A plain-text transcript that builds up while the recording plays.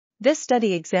This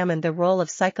study examined the role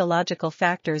of psychological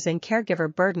factors in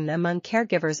caregiver burden among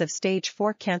caregivers of stage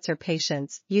 4 cancer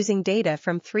patients using data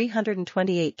from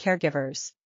 328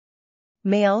 caregivers.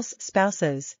 Males,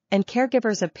 spouses, and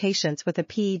caregivers of patients with a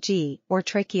PEG or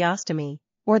tracheostomy,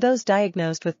 or those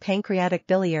diagnosed with pancreatic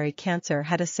biliary cancer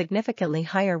had a significantly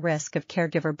higher risk of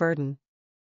caregiver burden.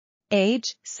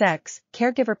 Age, sex,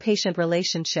 caregiver-patient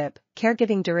relationship,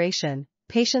 caregiving duration,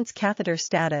 patient's catheter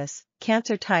status,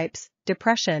 cancer types,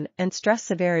 depression and stress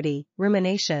severity,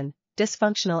 rumination,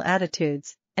 dysfunctional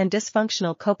attitudes, and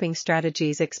dysfunctional coping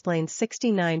strategies explain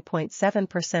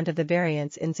 69.7% of the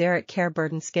variance in Zurich Care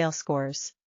Burden Scale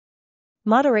scores.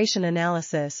 Moderation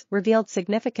analysis revealed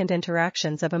significant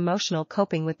interactions of emotional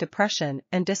coping with depression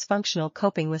and dysfunctional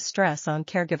coping with stress on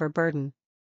caregiver burden.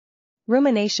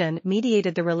 Rumination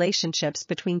mediated the relationships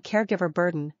between caregiver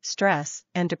burden, stress,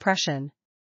 and depression.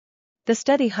 The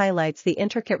study highlights the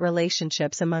intricate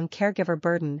relationships among caregiver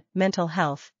burden, mental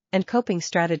health, and coping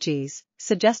strategies,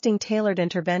 suggesting tailored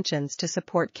interventions to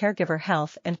support caregiver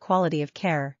health and quality of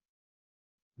care.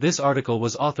 This article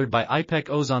was authored by Ipek,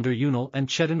 Özönder, Ünal, and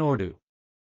Cetin, Ordu.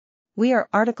 We are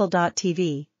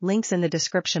RTCLTV, links in the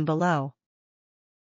description below.